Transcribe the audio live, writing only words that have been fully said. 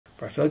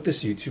But I feel like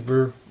this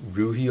YouTuber,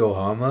 Ruhi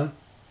Ohama,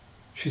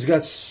 she's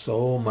got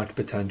so much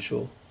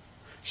potential.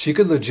 She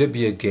could legit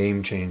be a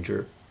game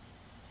changer.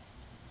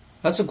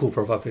 That's a cool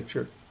profile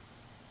picture.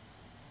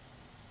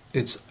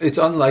 It's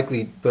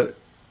unlikely, but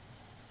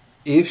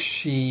if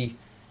she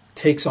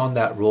takes on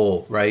that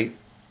role, right?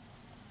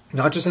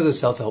 Not just as a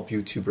self-help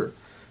YouTuber,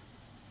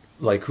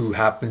 like who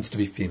happens to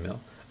be female,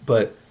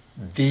 but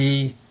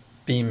the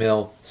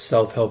female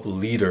self-help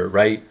leader,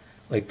 right?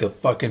 Like the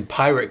fucking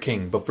pirate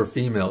king, but for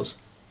females.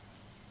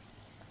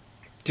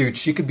 Dude,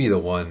 she could be the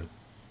one.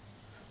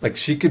 Like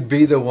she could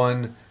be the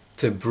one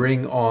to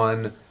bring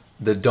on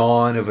the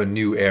dawn of a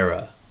new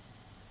era.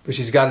 But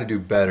she's got to do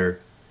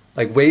better.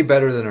 Like way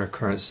better than her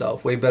current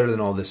self. Way better than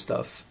all this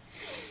stuff.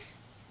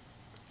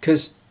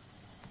 Because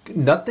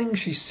nothing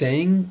she's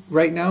saying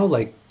right now,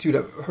 like, dude,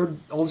 I've heard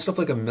all this stuff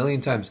like a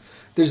million times.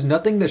 There's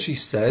nothing that she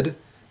said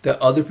that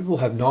other people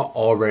have not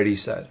already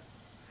said.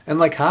 And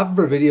like half of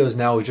her videos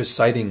now is just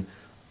citing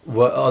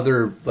what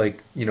other,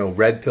 like, you know,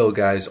 red pill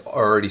guys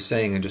are already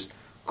saying and just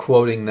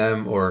quoting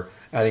them or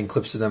adding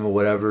clips to them or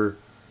whatever.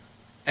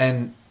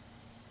 And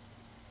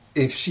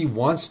if she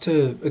wants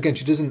to, again,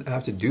 she doesn't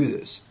have to do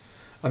this.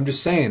 I'm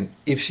just saying,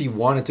 if she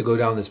wanted to go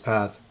down this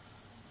path,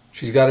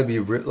 she's got to be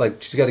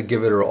like, she's got to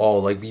give it her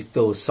all, like be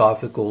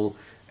philosophical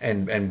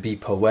and be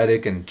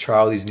poetic and try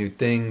all these new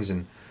things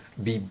and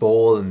be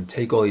bold and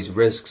take all these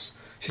risks.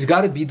 She's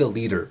got to be the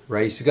leader,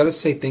 right? She's got to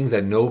say things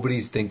that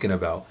nobody's thinking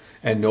about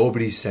and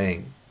nobody's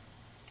saying.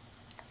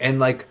 And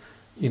like,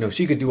 you know,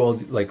 she could do all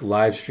like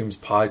live streams,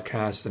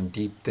 podcasts, and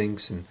deep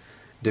thinks and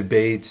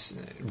debates,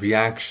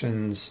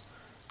 reactions,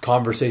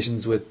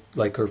 conversations with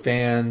like her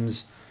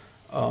fans.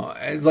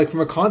 And like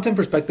from a content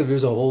perspective,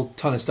 there's a whole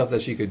ton of stuff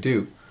that she could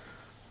do.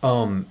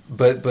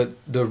 But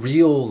the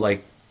real,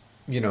 like,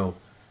 you know,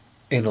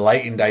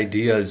 enlightened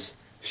ideas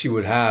she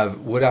would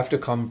have to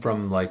come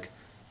from like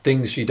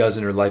things she does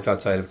in her life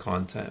outside of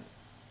content.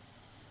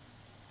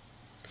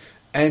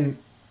 And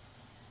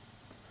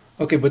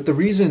okay, but the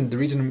reason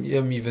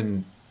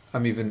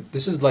I'm even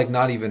this is like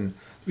not even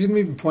the reason I'm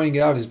even pointing it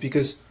out is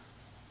because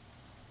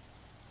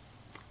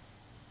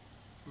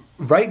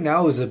right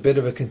now is a bit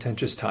of a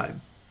contentious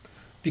time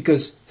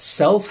because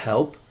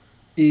self-help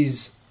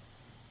is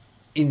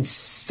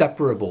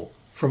inseparable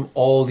from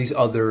all these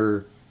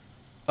other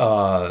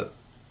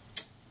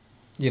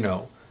you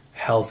know,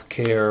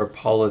 healthcare,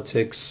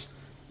 politics,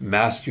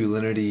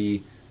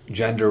 masculinity,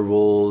 gender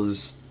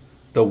roles,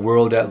 the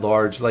world at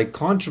large, like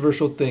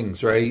controversial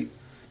things, right?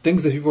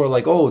 Things that people are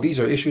like, oh, these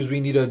are issues we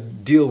need to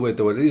deal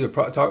with, or these are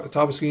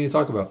topics we need to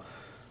talk about.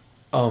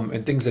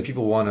 And things that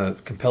people want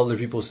to compel other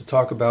people to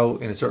talk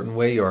about in a certain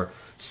way or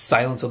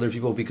silence other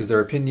people because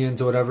their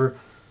opinions or whatever.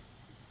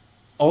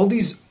 All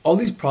these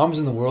problems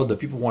in the world that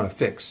people want to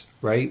fix,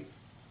 right?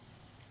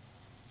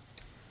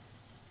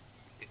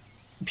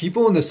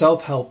 People in the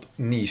self-help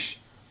niche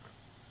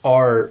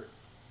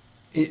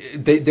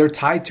they're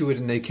tied to it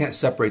and they can't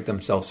separate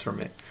themselves from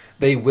it.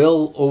 They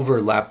will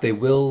overlap.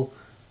 The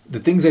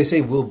things they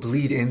say will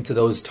bleed into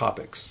those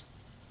topics.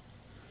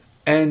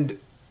 And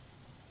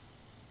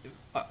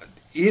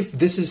if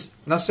this is,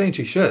 I'm not saying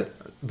she should,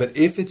 but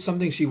if it's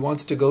something she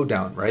wants to go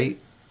down, right?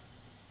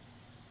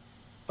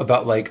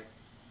 About like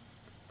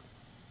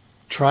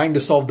trying to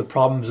solve the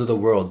problems of the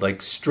world,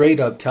 like straight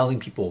up telling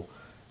people,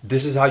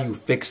 this is how you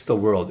fix the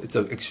world. It's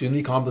an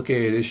extremely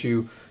complicated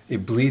issue.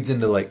 It bleeds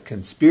into like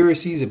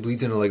conspiracies. It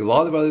bleeds into like a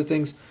lot of other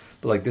things.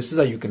 But like, this is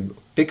how you can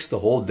fix the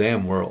whole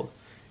damn world.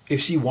 If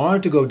she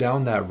wanted to go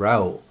down that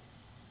route,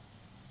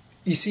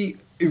 you see,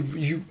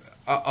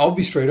 I'll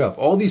be straight up.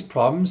 All these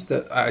problems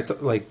that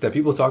that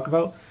people talk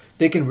about,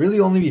 they can really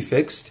only be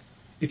fixed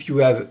if you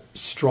have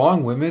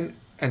strong women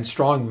and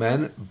strong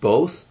men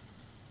both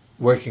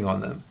working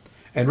on them.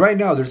 And right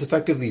now, there's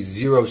effectively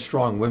zero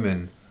strong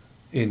women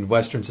in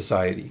Western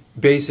society,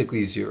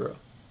 basically zero.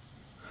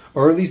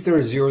 Or at least there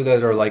are zero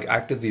that are like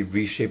actively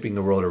reshaping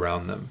the world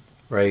around them,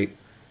 right?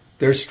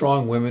 There's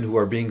strong women who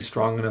are being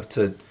strong enough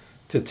to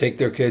take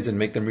their kids and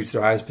make them reach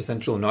their highest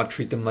potential and not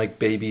treat them like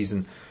babies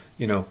and,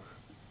 you know,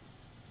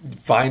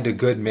 find a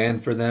good man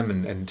for them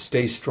and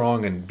stay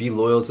strong and be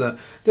loyal to them.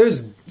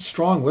 There's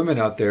strong women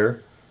out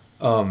there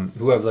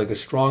who have like a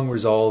strong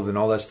resolve and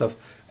all that stuff.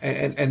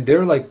 And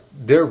they're like,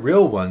 they're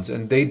real ones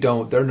and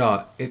they're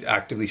not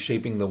actively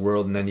shaping the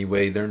world in any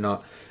way. They're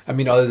not, I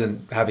mean, other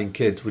than having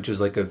kids, which is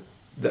like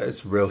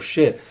that's real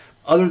shit.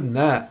 Other than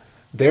that,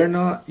 they're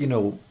not, you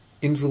know,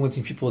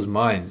 influencing people's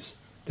minds.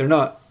 They're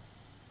not,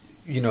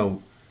 you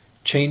know,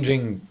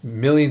 changing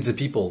millions of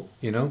people,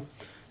 you know?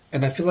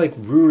 And I feel like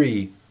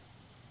Ruhi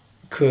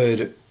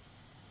could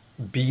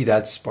be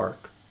that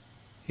spark,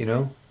 you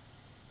know?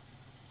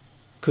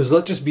 Because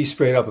let's just be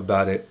straight up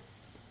about it.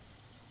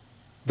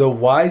 The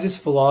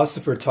wisest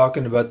philosopher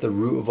talking about the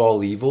root of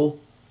all evil,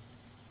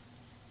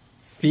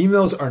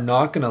 females are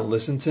not going to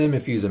listen to him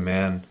if he's a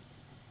man.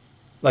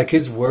 Like,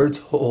 his words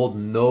hold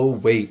no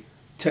weight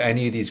to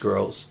any of these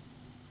girls.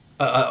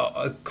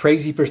 A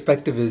crazy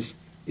perspective is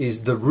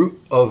the root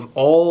of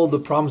all the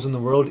problems in the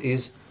world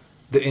is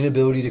the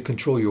inability to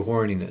control your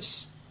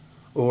horniness.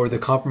 or the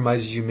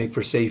compromises you make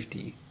for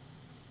safety,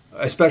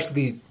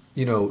 especially,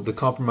 the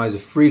compromise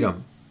of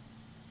freedom,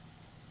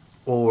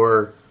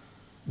 or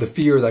the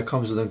fear that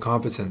comes with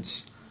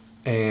incompetence,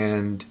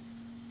 and,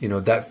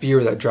 that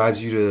fear that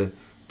drives you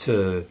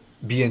to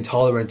be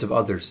intolerant of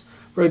others.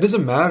 Right? It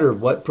doesn't matter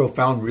what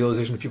profound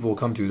realization people will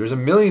come to. There's a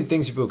million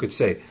things people could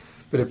say.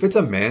 But if it's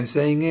a man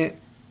saying it,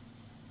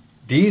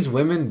 these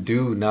women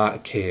do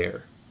not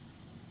care.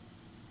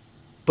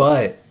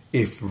 But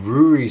if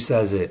Ruhi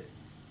says it,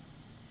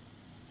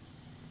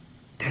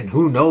 then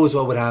who knows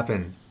what would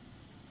happen?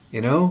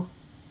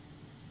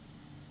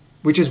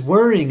 Which is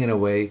worrying in a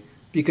way,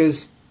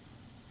 because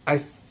I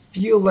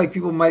feel like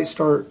people might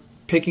start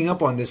picking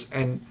up on this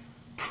and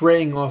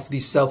preying off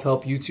these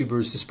self-help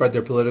YouTubers to spread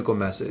their political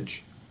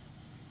message.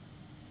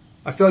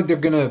 I feel like they're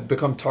going to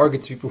become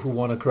targets of people who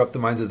want to corrupt the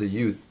minds of the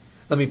youth.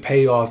 Let me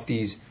pay off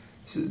these,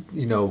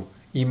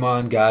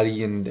 Iman,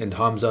 Gadi, and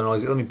Hamza and all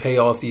these. Let me pay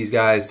off these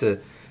guys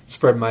to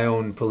spread my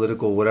own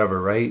political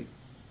whatever, right?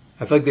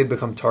 I feel like they'd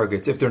become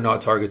targets, if they're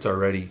not targets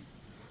already.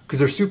 Because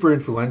they're super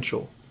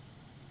influential.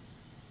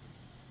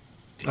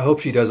 I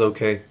hope she does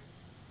okay.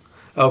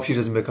 I hope she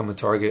doesn't become a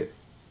target.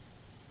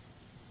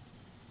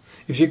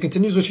 If she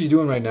continues what she's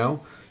doing right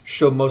now,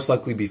 she'll most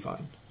likely be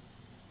fine.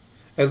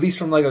 At least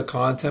from like a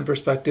content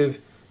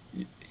perspective,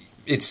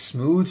 it's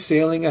smooth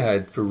sailing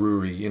ahead for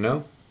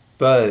Ruhi,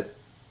 But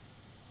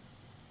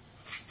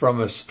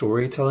from a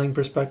storytelling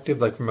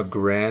perspective, like from a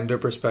grander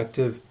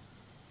perspective,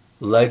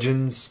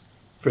 legends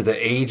for the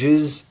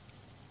ages,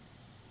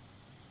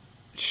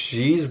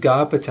 she's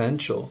got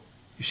potential.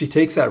 If she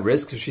takes that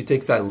risk, if she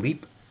takes that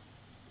leap,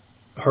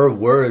 her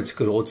words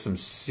could hold some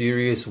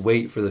serious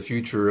weight for the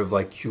future of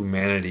like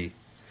humanity.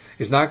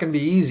 It's not going to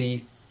be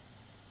easy,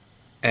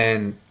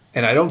 and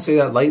I don't say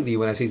that lightly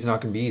when I say it's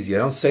not going to be easy. I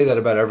don't say that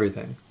about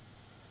everything.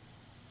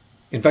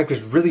 In fact,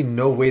 there's really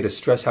no way to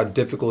stress how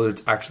difficult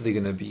it's actually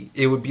going to be.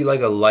 It would be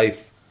like a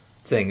life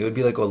thing. It would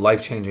be like a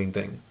life-changing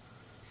thing.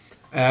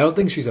 And I don't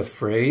think she's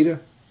afraid.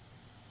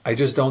 I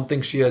just don't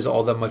think she has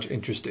all that much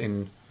interest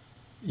in,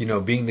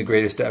 being the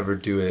greatest to ever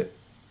do it.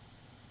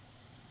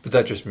 But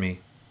that's just me.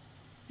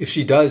 If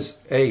she does,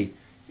 hey,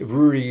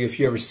 Ruhi, if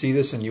you ever see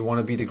this and you want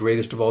to be the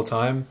greatest of all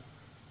time,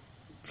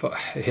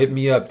 hit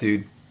me up,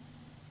 dude.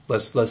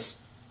 Let's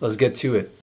get to it.